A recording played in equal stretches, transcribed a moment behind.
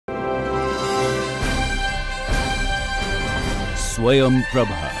Swayam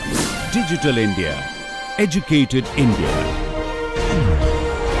Prabha. Digital India. Educated India.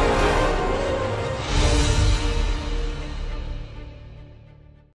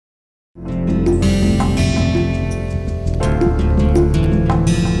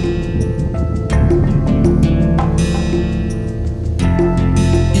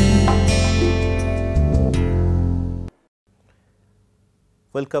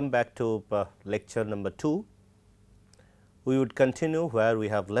 Welcome back to lecture number 2. We would continue where we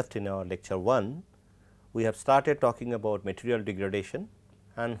have left in our lecture 1. We have started talking about material degradation,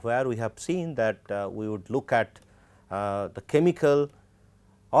 and where we have seen that we would look at the chemical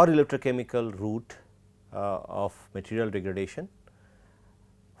or electrochemical route of material degradation,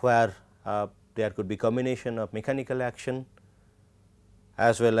 where there could be combination of mechanical action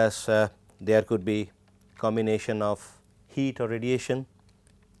as well as there could be combination of heat or radiation.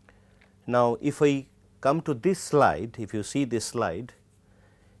 Now, if we come to this slide, if you see this slide,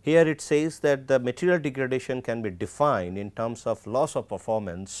 here it says that the material degradation can be defined in terms of loss of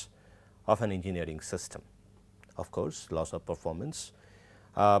performance of an engineering system. Of course, loss of performance,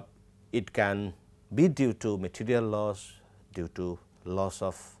 it can be due to material loss, due to loss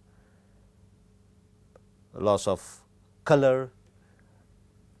of color,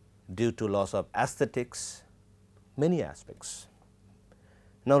 due to loss of aesthetics, many aspects.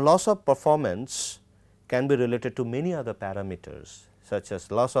 Now, loss of performance can be related to many other parameters, such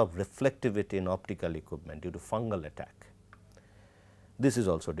as loss of reflectivity in optical equipment due to fungal attack. This is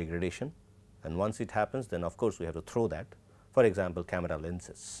also degradation, and once it happens, then of course, we have to throw that. For example, camera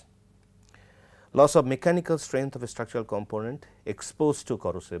lenses. Loss of mechanical strength of a structural component exposed to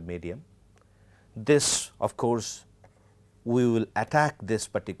corrosive medium. This, of course, we will attack this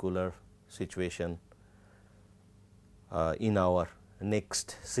particular situation in our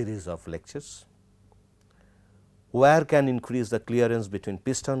next series of lectures. Wear can increase the clearance between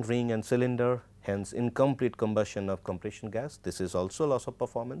piston ring and cylinder, hence incomplete combustion of compression gas. This is also loss of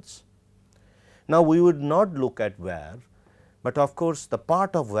performance. Now, we would not look at wear, but of course, the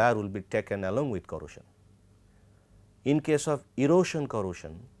part of wear will be taken along with corrosion. In case of erosion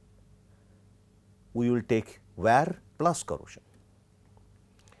corrosion, we will take wear plus corrosion.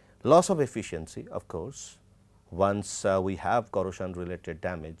 Loss of efficiency, of course, once we have corrosion related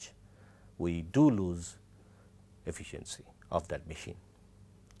damage, we do lose efficiency of that machine.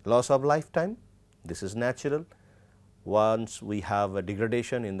 Loss of lifetime, this is natural. Once we have a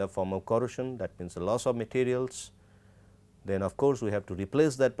degradation in the form of corrosion, that means the loss of materials, then of course, we have to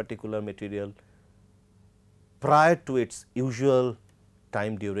replace that particular material prior to its usual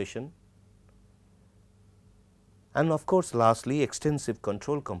time duration. And of course, lastly, extensive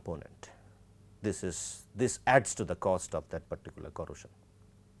control component. This adds to the cost of that particular corrosion.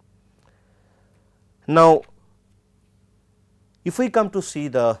 Now, if we come to see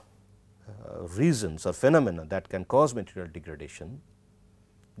the reasons or phenomena that can cause material degradation,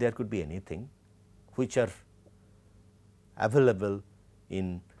 there could be anything which are available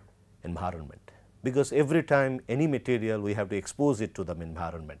in environment, because every time any material we have to expose it to the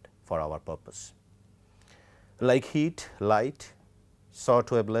environment for our purpose, like heat, light, short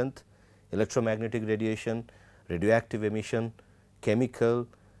wavelength, electromagnetic radiation, radioactive emission, chemical,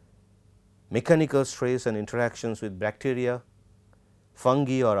 mechanical stress and interactions with bacteria,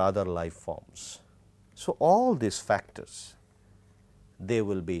 fungi or other life forms. So, all these factors, they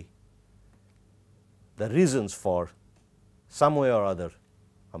will be the reasons for some way or other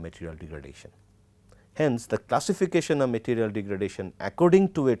of material degradation. Hence, the classification of material degradation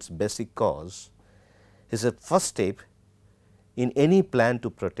according to its basic cause is a first step in any plan to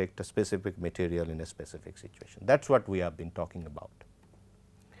protect a specific material in a specific situation. That is what we have been talking about.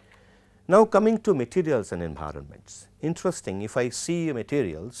 Now, coming to materials and environments, interesting, if I see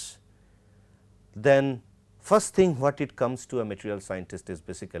materials, then first thing what it comes to a material scientist is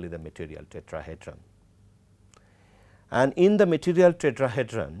basically the material tetrahedron. And in the material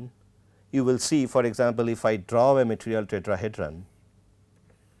tetrahedron, you will see, for example, if I draw a material tetrahedron,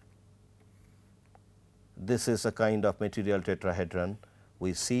 this is a kind of material tetrahedron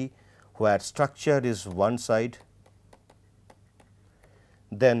we see, where structure is one side,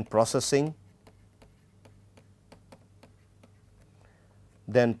 then processing,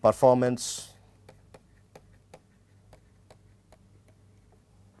 then performance,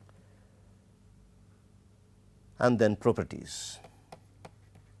 and then properties.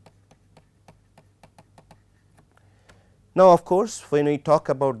 Now, of course, when we talk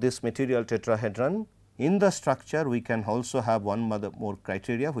about this material tetrahedron, in the structure we can also have one more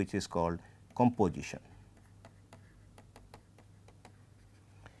criteria, which is called composition.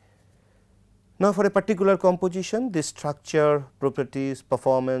 Now, for a particular composition, the structure, properties,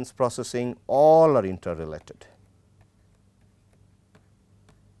 performance, processing, all are interrelated.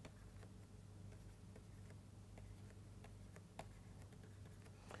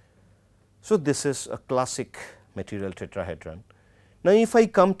 So, this is a classic material tetrahedron. Now, if I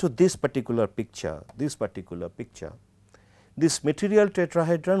come to this particular picture, this material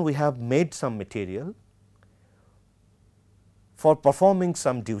tetrahedron, we have made some material for performing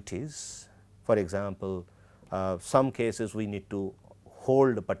some duties. For example, some cases we need to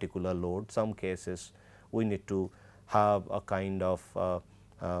hold a particular load, some cases we need to have a kind of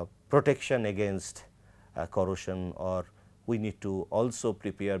protection against corrosion, or we need to also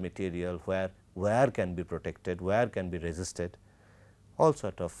prepare material where can be protected, where can be resisted, all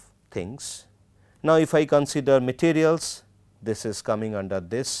sort of things. Now, if I consider materials, this is coming under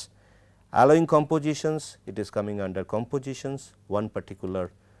this, alloying compositions, it is coming under compositions, one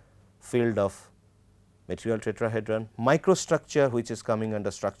particular field of material tetrahedron, microstructure which is coming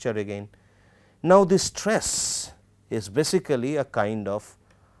under structure again. Now, this stress is basically a kind of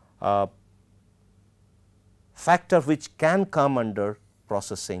factor which can come under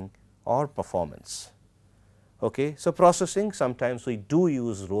processing or performance. Okay. So, processing, sometimes we do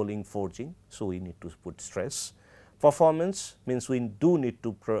use rolling forging, so we need to put stress. Performance means we do need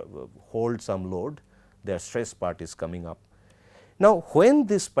to hold some load, their stress part is coming up. Now, when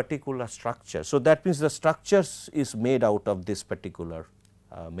this particular structure, so that means the structure is made out of this particular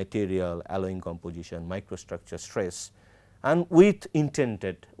material, alloying composition, microstructure, stress, and with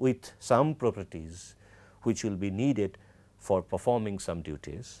some properties which will be needed for performing some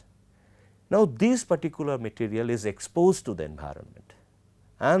duties. Now, this particular material is exposed to the environment,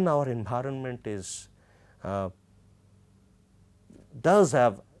 and our environment is does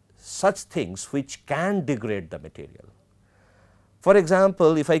have such things which can degrade the material. For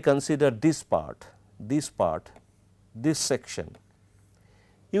example, if I consider this part, this section,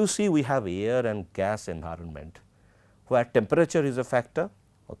 you see we have air and gas environment where temperature is a factor,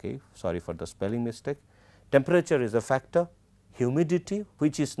 okay, sorry for the spelling mistake, temperature is a factor, humidity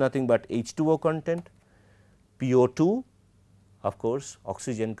which is nothing but H2O content, PO2, of course,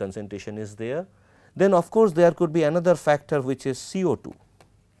 oxygen concentration is there. Then of course, there could be another factor which is CO2,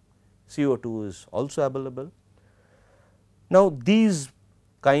 CO2 is also available. Now, these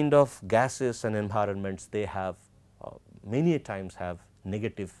kind of gases and environments, they have many times have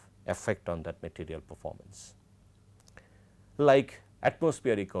negative effect on that material performance, like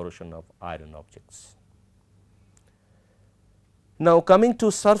atmospheric corrosion of iron objects. Now, coming to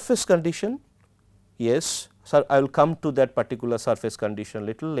surface condition, yes, sir, I will come to that particular surface condition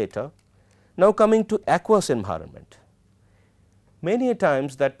little later. Now, coming to aqueous environment, many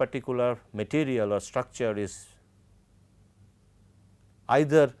times that particular material or structure is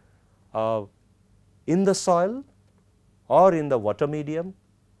either in the soil or in the water medium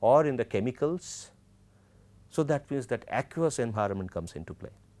or in the chemicals. So, that means that aqueous environment comes into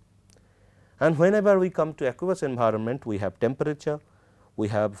play. And whenever we come to aqueous environment, we have temperature, we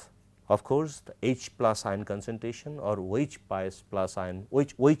have of course, the H plus ion concentration or OH plus ion,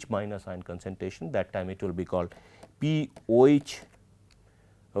 OH minus ion concentration, that time it will be called POH.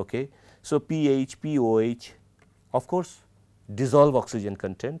 Okay. So, pH, POH, of course, dissolved oxygen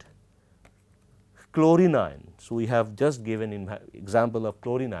content, chlorine ion. So, we have just given an example of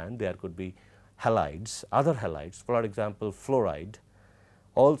chlorine ion, there could be halides, other halides, for example, fluoride,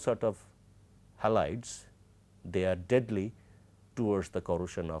 all sort of halides, they are deadly towards the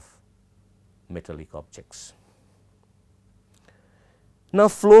corrosion of metallic objects. Now,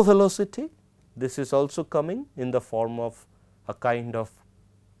 flow velocity, this is also coming in the form of a kind of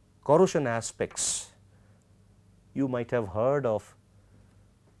corrosion aspects. You might have heard about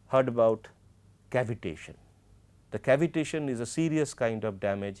cavitation. The cavitation is a serious kind of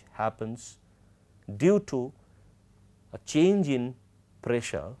damage happens due to a change in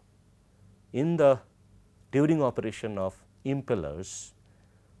pressure in the during operation of impellers,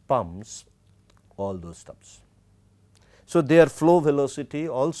 pumps, all those stuffs. So, their flow velocity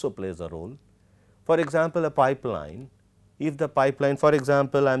also plays a role. For example, a pipeline, if the pipeline, for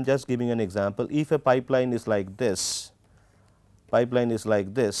example, I am just giving an example, if a pipeline is like this,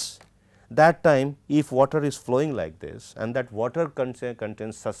 that time if water is flowing like this and that water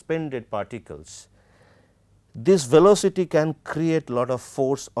contains suspended particles, this velocity can create lot of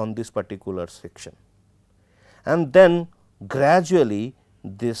force on this particular section, and then gradually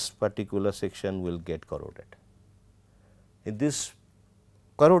this particular section will get corroded. This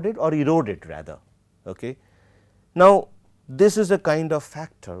corroded or eroded rather. Okay. Now, this is a kind of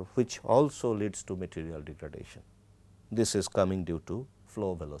factor which also leads to material degradation. This is coming due to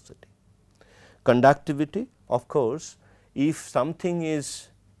flow velocity. Conductivity, of course, if something is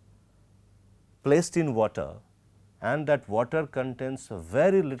placed in water and that water contains a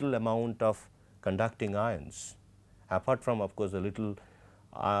very little amount of conducting ions, apart from of course, a little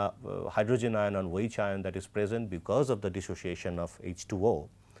hydrogen ion and OH ion that is present because of the dissociation of H2O,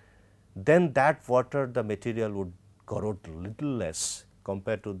 then that water, the material would corrode little less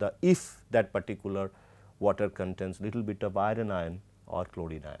compared to the if that particular water contains little bit of iron ion or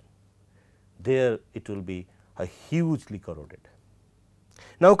chlorine ion. There it will be a hugely corroded.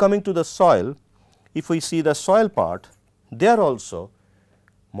 Now, coming to the soil, if we see the soil part, there also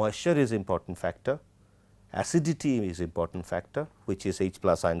moisture is important factor, acidity is important factor, which is H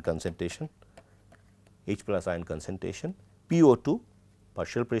plus ion concentration, PO2,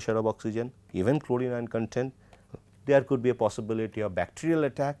 partial pressure of oxygen, even chlorine ion content. There could be a possibility of bacterial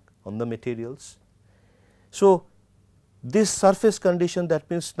attack on the materials. So, this surface condition, that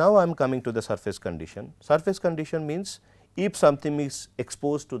means now I am coming to the surface condition. Surface condition means if something is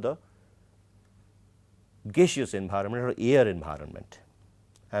exposed to the gaseous environment or air environment,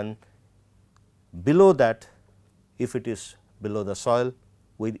 and below that if it is below the soil,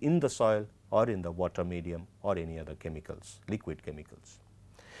 within the soil or in the water medium or any other chemicals, liquid chemicals.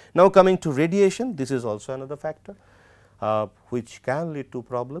 Now, coming to radiation, this is also another factor which can lead to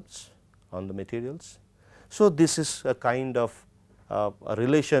problems on the materials. So, this is a kind of a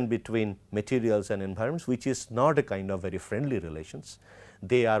relation between materials and environments, which is not a kind of very friendly relations.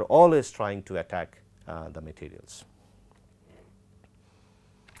 They are always trying to attack the materials.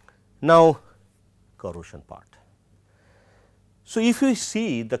 Now, corrosion part. So, if you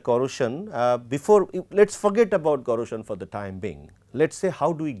see the corrosion, before let us forget about corrosion for the time being, let us say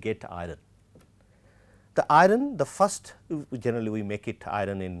how do we get iron. The iron, the first generally we make it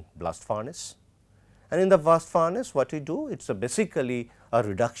iron in blast furnace, and in the blast furnace what we do, it is basically a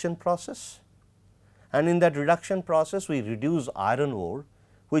reduction process, and in that reduction process we reduce iron ore,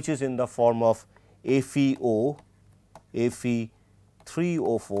 which is in the form of FeO,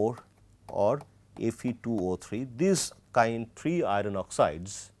 Fe3O4 or Fe2O3. These kind 3 iron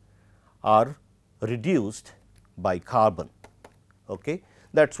oxides are reduced by carbon. Okay?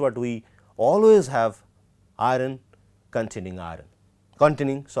 That is what we always have, iron containing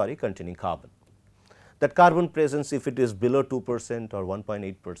containing carbon. That carbon presence, if it is below 2% or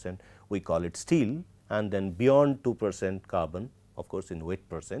 1.8%, we call it steel, and then beyond 2% carbon, of course, in weight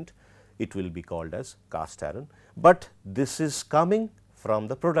percent, it will be called as cast iron, but this is coming from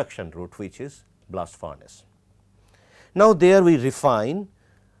the production route, which is blast furnace. Now, there we refine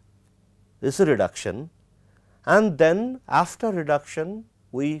this reduction, and then after reduction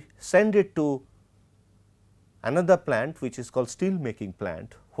we send it to another plant which is called steel making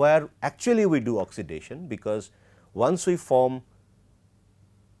plant, where actually we do oxidation, because once we form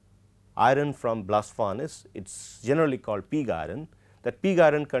iron from blast furnace, it is generally called pig iron. That pig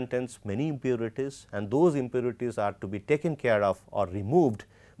iron contains many impurities, and those impurities are to be taken care of or removed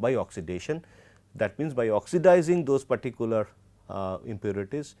by oxidation. That means, by oxidizing those particular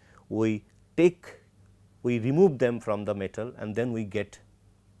impurities, we remove them from the metal, and then we get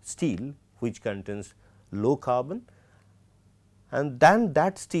steel which contains low carbon, and then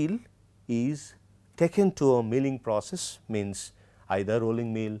that steel is taken to a milling process, means either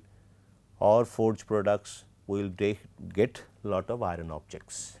rolling mill or forged products will get lot of iron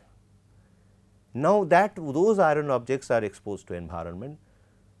objects. Now, that those iron objects are exposed to environment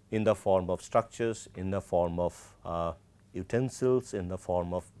in the form of structures, in the form of utensils, in the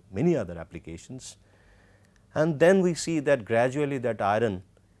form of many other applications, and then we see that gradually that iron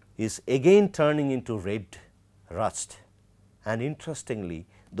is again turning into red rust, and interestingly,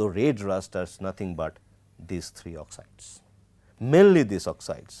 the red rust is nothing but these 3 oxides, mainly these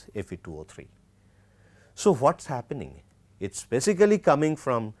oxides Fe2O3. So, what is happening? It is basically coming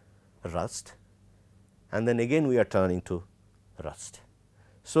from rust, and then again we are turning to rust.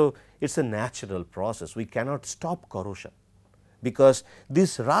 So, it is a natural process, we cannot stop corrosion, because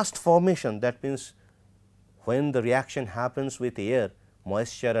this rust formation, that means when the reaction happens with air,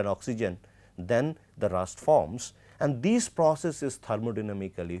 moisture and oxygen, then the rust forms, and this process is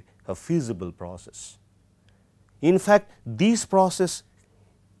thermodynamically a feasible process. In fact, this process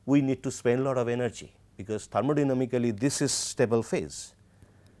we need to spend a lot of energy, because thermodynamically this is stable phase.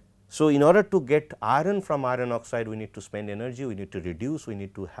 So, in order to get iron from iron oxide, we need to spend energy, we need to reduce, we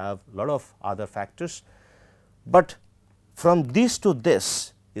need to have a lot of other factors, but from this to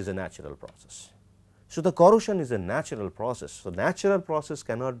this is a natural process. So, the corrosion is a natural process. So, natural process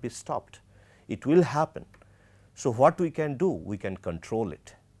cannot be stopped, it will happen. So, what we can do? We can control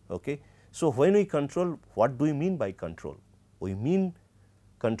it. Okay? So, when we control, what do we mean by control? We mean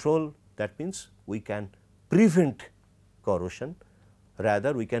control That means we can prevent corrosion,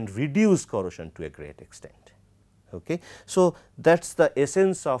 rather we can reduce corrosion to a great extent. Okay. So, that is the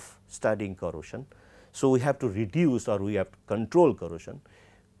essence of studying corrosion. So, we have to reduce or we have to control corrosion.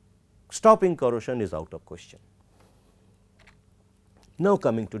 Stopping corrosion is out of question. Now,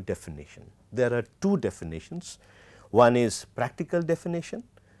 coming to definition, there are two definitions. One is practical definition.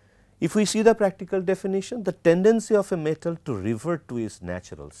 If we see the practical definition, the tendency of a metal to revert to its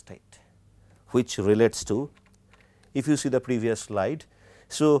natural state, which relates to, if you see the previous slide.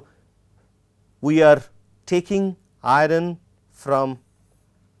 So, we are taking iron from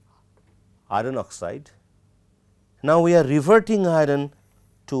iron oxide. Now, we are reverting iron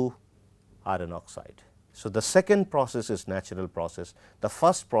to iron oxide. So, the second process is natural process, the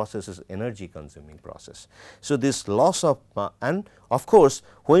first process is energy consuming process. So, this loss of and of course,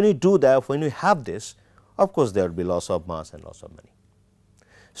 when we do that, when we have this, of course, there will be loss of mass and loss of money.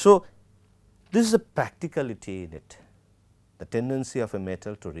 So, this is a practicality in it, the tendency of a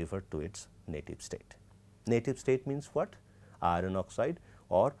metal to revert to its native state. Native state means what? Iron oxide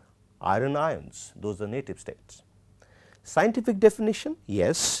or iron ions, those are native states. Scientific definition,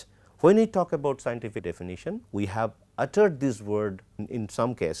 yes. When we talk about scientific definition, we have uttered this word in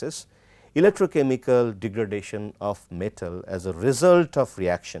some cases, electrochemical degradation of metal as a result of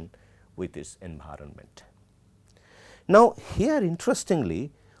reaction with its environment. Now, here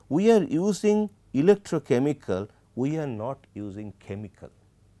interestingly, we are using electrochemical, we are not using chemical.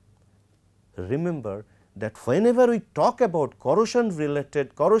 Remember that whenever we talk about corrosion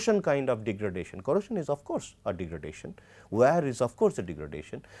related, corrosion kind of degradation, corrosion is of course a degradation, wear is of course a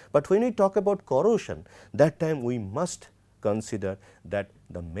degradation, but when we talk about corrosion, that time we must consider that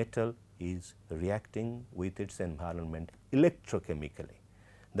the metal is reacting with its environment electrochemically.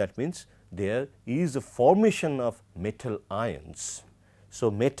 That means, there is a formation of metal ions.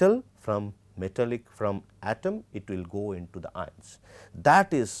 So, metal from metallic from atom, it will go into the ions.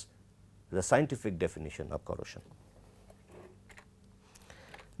 That is the scientific definition of corrosion.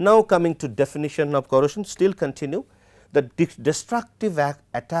 Now, coming to definition of corrosion, still continue. The destructive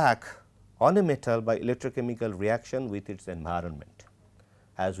attack on a metal by electrochemical reaction with its environment,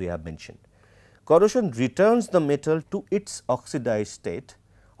 as we have mentioned. Corrosion returns the metal to its oxidized state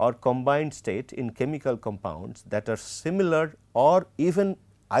or combined state in chemical compounds that are similar or even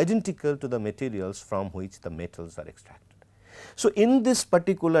identical to the materials from which the metals are extracted. So, in this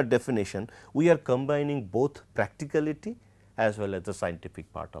particular definition, we are combining both practicality as well as the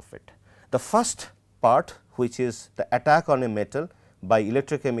scientific part of it. The first part, which is the attack on a metal by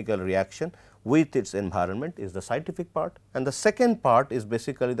electrochemical reaction with its environment, is the scientific part, and the second part is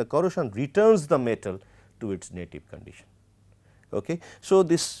basically the corrosion returns the metal to its native condition. Okay. So,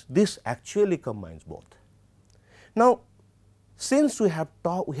 this actually combines both. Now, since we have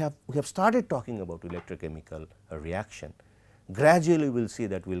started talking about electrochemical reaction, gradually we will see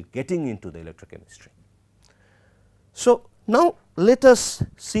that we will getting into the electrochemistry. So, now let us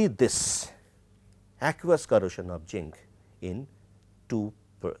see this aqueous corrosion of zinc in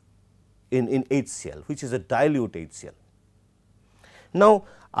HCl, which is a dilute HCl. Now,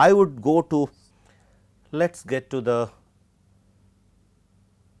 I would go to, let us get to the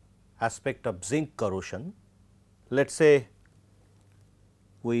aspect of zinc corrosion. Let us say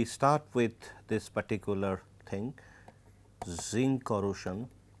we start with this particular thing, zinc corrosion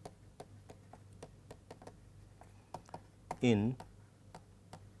in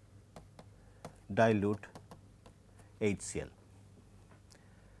dilute HCl.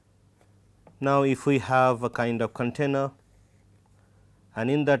 Now, if we have a kind of container,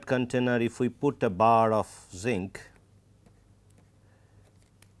 and in that container if we put a bar of zinc,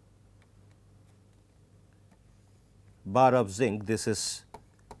 this is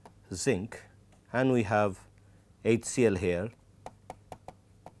zinc, and we have HCl here,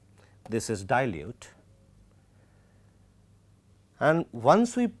 this is dilute, and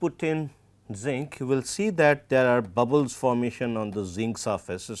once we put in zinc, you will see that there are bubbles formation on the zinc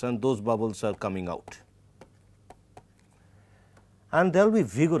surfaces, and those bubbles are coming out, and there will be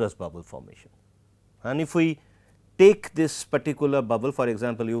vigorous bubble formation. And if we take this particular bubble, for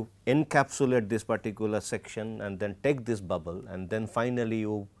example, you encapsulate this particular section and then take this bubble and then finally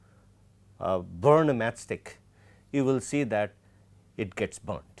you burn a matchstick, you will see that it gets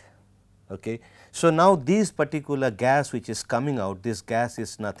burnt. Okay. So, now this particular gas which is coming out, this gas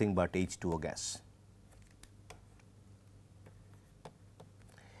is nothing but H2O gas.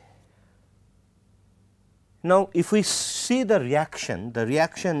 Now, if we see the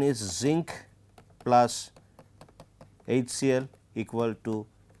reaction is zinc plus HCl equal to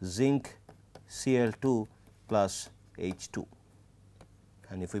zinc Cl2 plus H2,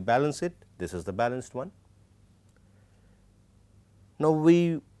 and if we balance it, this is the balanced one. Now,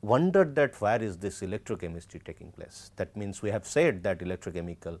 we wondered that where is this electrochemistry taking place. That means, we have said that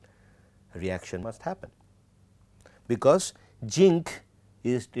electrochemical reaction must happen, because zinc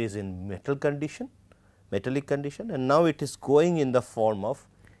is in metallic condition, and now it is going in the form of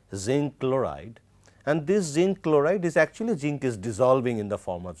zinc chloride, and this zinc chloride is actually zinc is dissolving in the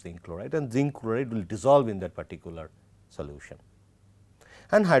form of zinc chloride, and zinc chloride will dissolve in that particular solution,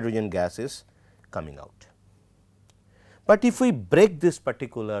 and hydrogen gas is coming out. But if we break this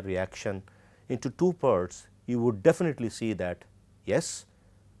particular reaction into two parts, you would definitely see that yes,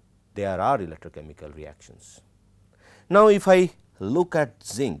 there are electrochemical reactions. Now, if I look at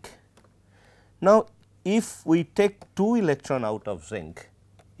zinc, now if we take 2 electron out of zinc,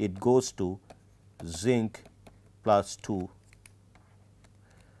 it goes to zinc plus 2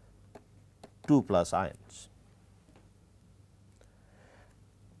 plus ions.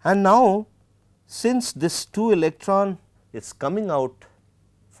 And now, since this 2 electron is coming out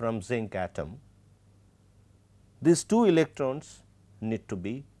from zinc atom, these 2 electrons need to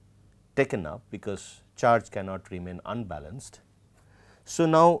be taken up, because charge cannot remain unbalanced. So,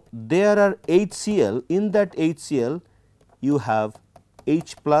 now there are HCl, in that HCl you have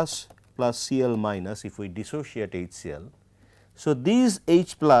H plus Cl minus if we dissociate HCl. So, these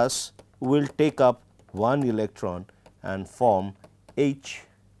H plus will take up 1 electron and form H,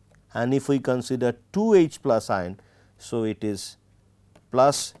 and if we consider 2 H plus ion, so it is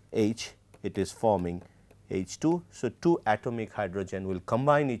plus H, it is forming H2. So, 2 atomic hydrogen will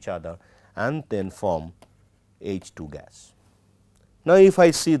combine each other and then form H2 gas. Now, if I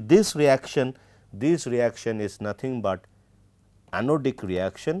see this reaction is nothing but anodic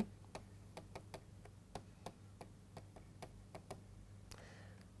reaction,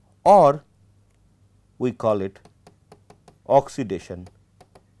 or we call it oxidation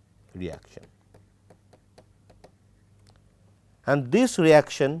reaction, and this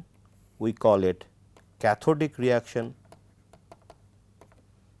reaction we call it cathodic reaction,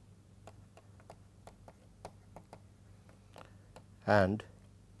 and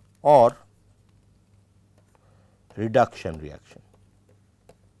or reduction reaction.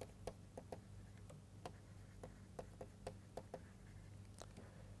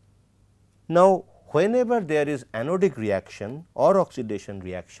 Now, whenever there is anodic reaction or oxidation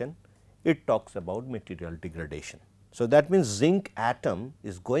reaction, it talks about material degradation. So, that means zinc atom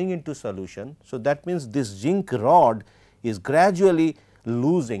is going into solution. So, that means this zinc rod is gradually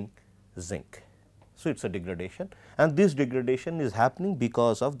losing zinc. So, it is a degradation, and this degradation is happening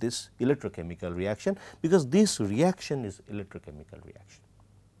because of this electrochemical reaction, because this reaction is electrochemical reaction.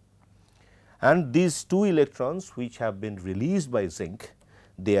 And these 2 electrons which have been released by zinc,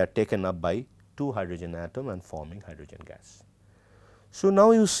 they are taken up by 2 hydrogen atom and forming hydrogen gas. So,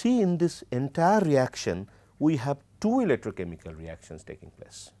 now you see in this entire reaction we have 2 electrochemical reactions taking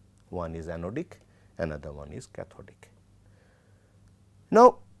place. One is anodic, another one is cathodic.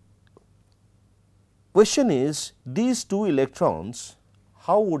 Now, question is, these 2 electrons,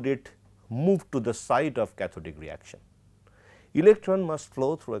 how would it move to the site of cathodic reaction? Electron must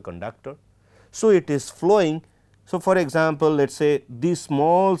flow through a conductor. So, it is flowing. So, for example, let us say this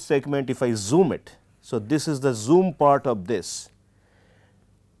small segment, if I zoom it. So, this is the zoom part of this,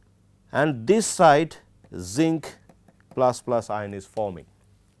 and this side zinc plus ion is forming.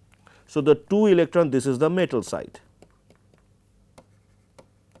 So, the 2 electron, this is the metal side,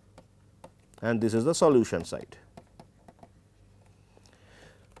 and this is the solution side.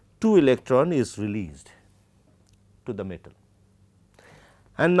 2 electron is released to the metal,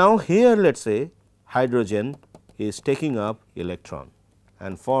 and now here let us say hydrogen is taking up electron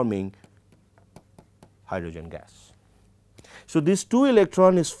and forming hydrogen gas. So, this 2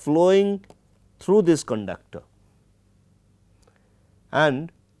 electron is flowing through this conductor,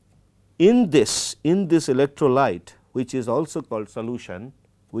 and in this electrolyte, which is also called solution,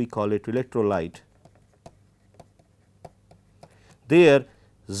 we call it electrolyte, there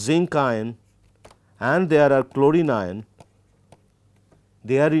zinc ion and there are chlorine ion,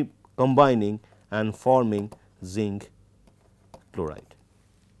 they are combining and forming zinc chloride.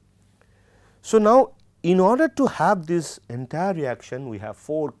 So, now in order to have this entire reaction, we have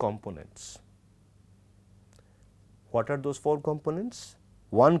 4 components. What are those 4 components?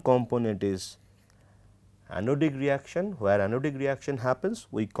 One component is anodic reaction. Where anodic reaction happens,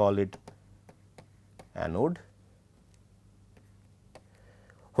 we call it anode.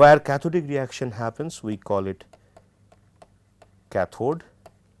 Where cathodic reaction happens, we call it cathode.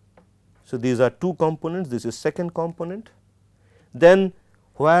 So, these are 2 components, this is second component. Then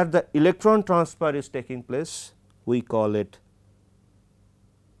where the electron transfer is taking place, we call it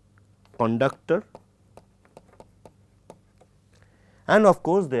conductor, and of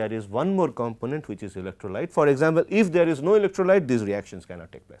course, there is one more component which is electrolyte. For example, if there is no electrolyte, these reactions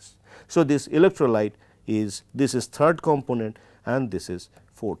cannot take place. So, this electrolyte is, this is third component and this is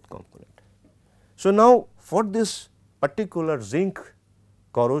fourth component. So, now for this particular zinc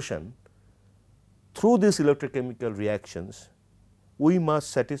corrosion, through these electrochemical reactions, we must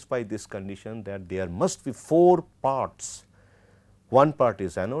satisfy this condition that there must be 4 parts. One part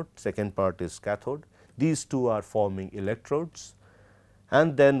is anode, second part is cathode, these two are forming electrodes,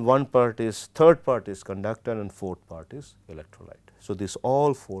 and then one part is, third part is conductor and fourth part is electrolyte. So, this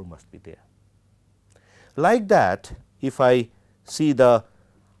all 4 must be there. Like that, if I see the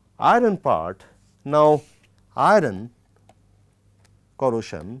iron part, now iron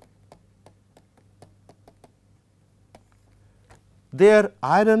corrosion, there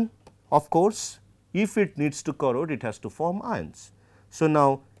iron, of course, if it needs to corrode, it has to form ions. So,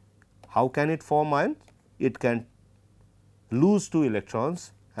 now how can it form ions? It can lose 2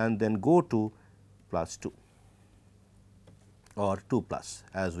 electrons and then go to +2 or 2 plus,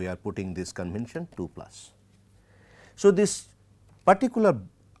 as we are putting this convention 2 plus. So, this particular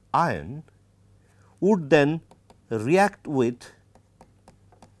ion would then react with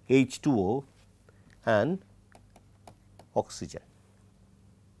H2O and oxygen.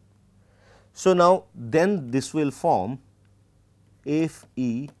 So, now then this will form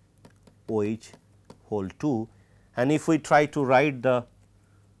FeOH whole 2, and if we try to write the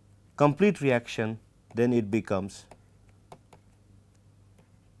complete reaction, then it becomes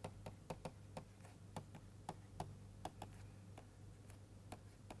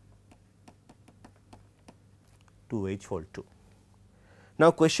 (2H whole 2).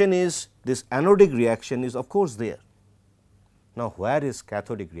 Now, question is, this anodic reaction is of course there. Now, where is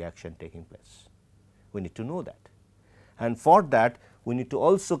cathodic reaction taking place? We need to know that, and for that we need to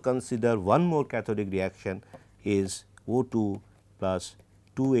also consider one more cathodic reaction is O2 plus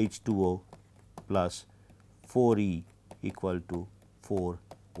 2H2O plus 4E equal to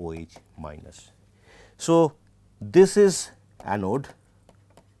 4OH minus. So, this is anode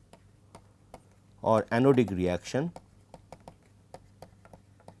or anodic reaction.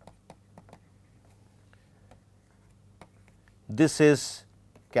 This is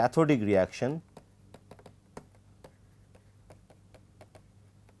cathodic reaction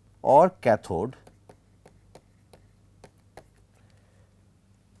or cathode.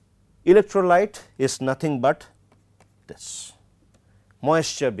 Electrolyte is nothing but this,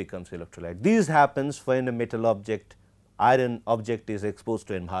 moisture becomes electrolyte. This happens when a metal object, iron object is exposed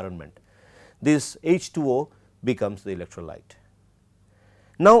to environment. This H2O becomes the electrolyte.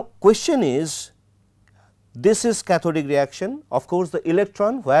 Now, question is, this is cathodic reaction. Of course, the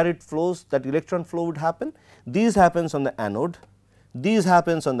electron, where it flows, that electron flow would happen. These happens on the anode, these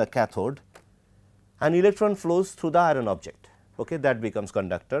happens on the cathode, and electron flows through the iron object. Okay, that becomes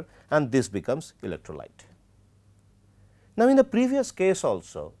conductor and this becomes electrolyte. Now, in the previous case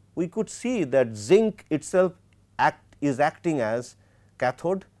also, we could see that zinc itself is acting as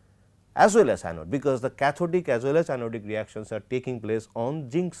cathode as well as anode, because the cathodic as well as anodic reactions are taking place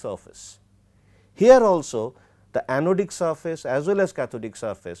on zinc surface. Here also the anodic surface as well as cathodic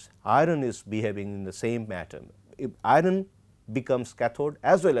surface, iron is behaving in the same pattern. If iron becomes cathode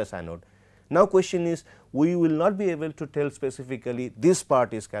as well as anode. Now, question is, we will not be able to tell specifically this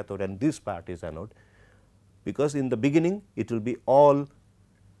part is cathode and this part is anode, because in the beginning it will be all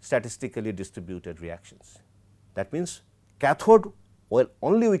statistically distributed reactions. That means, cathode, well,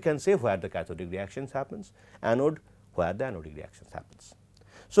 only we can say where the cathodic reactions happens, anode where the anodic reactions happens.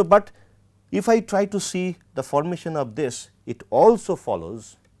 So, but if I try to see the formation of this, it also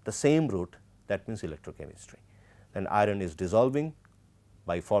follows the same route, that means electrochemistry. And iron is dissolving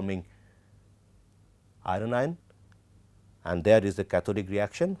by forming iron ion, and there is the cathodic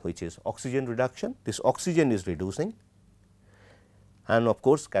reaction which is oxygen reduction. This oxygen is reducing, and of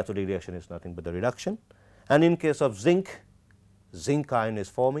course, cathodic reaction is nothing but the reduction. And in case of zinc, zinc ion is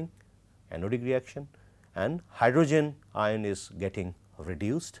forming anodic reaction and hydrogen ion is getting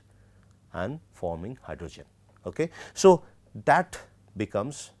reduced and forming hydrogen. Okay. So, that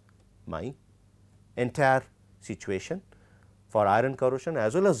becomes my entire situation. For iron corrosion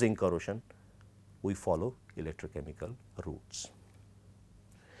as well as zinc corrosion, we follow electrochemical routes.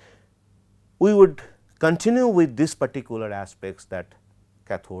 We would continue with this particular aspects, that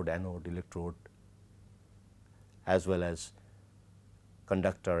cathode, anode, electrode as well as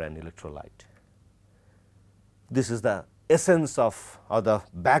conductor and electrolyte. This is the essence of or the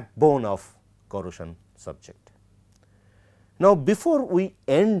backbone of corrosion subject. Now, before we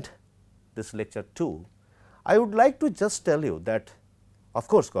end this lecture 2, I would like to just tell you that of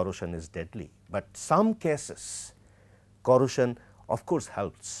course, corrosion is deadly, but some cases corrosion of course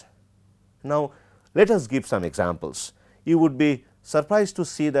helps. Now, let us give some examples. You would be surprised to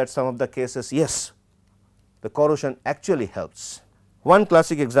see that some of the cases, yes, the corrosion actually helps. One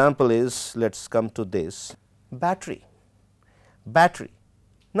classic example is, let us come to this, battery.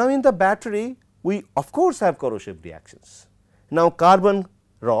 Now, in the battery we of course have corrosive reactions. Now, carbon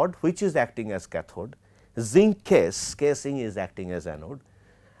rod which is acting as cathode, zinc casing is acting as anode,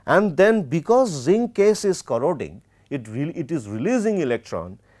 and then because zinc case is corroding, it is releasing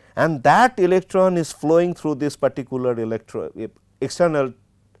electron, and that electron is flowing through this particular external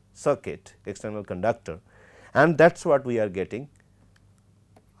circuit, external conductor, and that is what we are getting,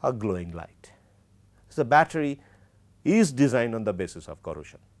 a glowing light. So, battery is designed on the basis of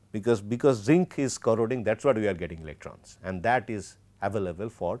corrosion, because zinc is corroding, that is what we are getting electrons, and that is available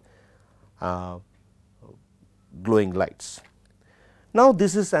for glowing lights. Now,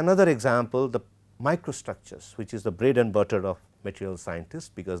 this is another example, the microstructures, which is the bread and butter of material scientists,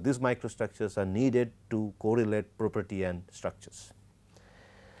 because these microstructures are needed to correlate property and structures.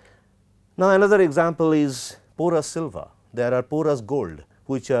 Now, another example is porous silver. There are porous gold,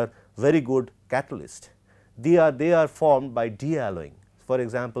 which are very good catalysts. They are formed by dealloying. For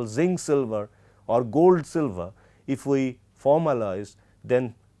example, zinc silver or gold silver, if we form alloys,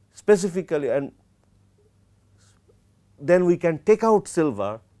 then specifically, and then we can take out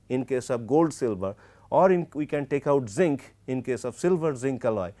silver in case of gold silver, or we can take out zinc in case of silver zinc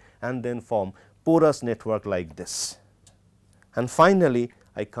alloy, and then form porous network like this. And finally,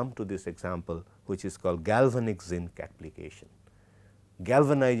 I come to this example which is called galvanic zinc application.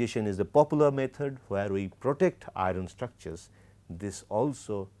 Galvanization is a popular method where we protect iron structures. This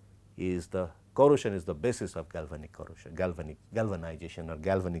also is the corrosion is the basis of galvanization or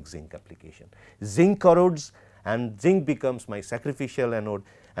galvanic zinc application. Zinc corrodes and zinc becomes my sacrificial anode,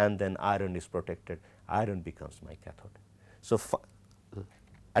 and then iron is protected, iron becomes my cathode. So,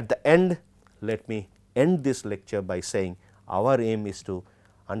 at the end, let me end this lecture by saying our aim is to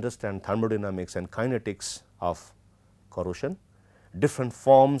understand thermodynamics and kinetics of corrosion, different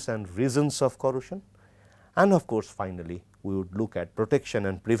forms and reasons of corrosion, and of course, finally, we would look at protection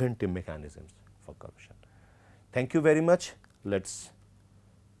and preventive mechanisms for corrosion. Thank you very much. Let us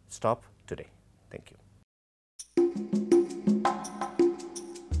stop today. Thank you.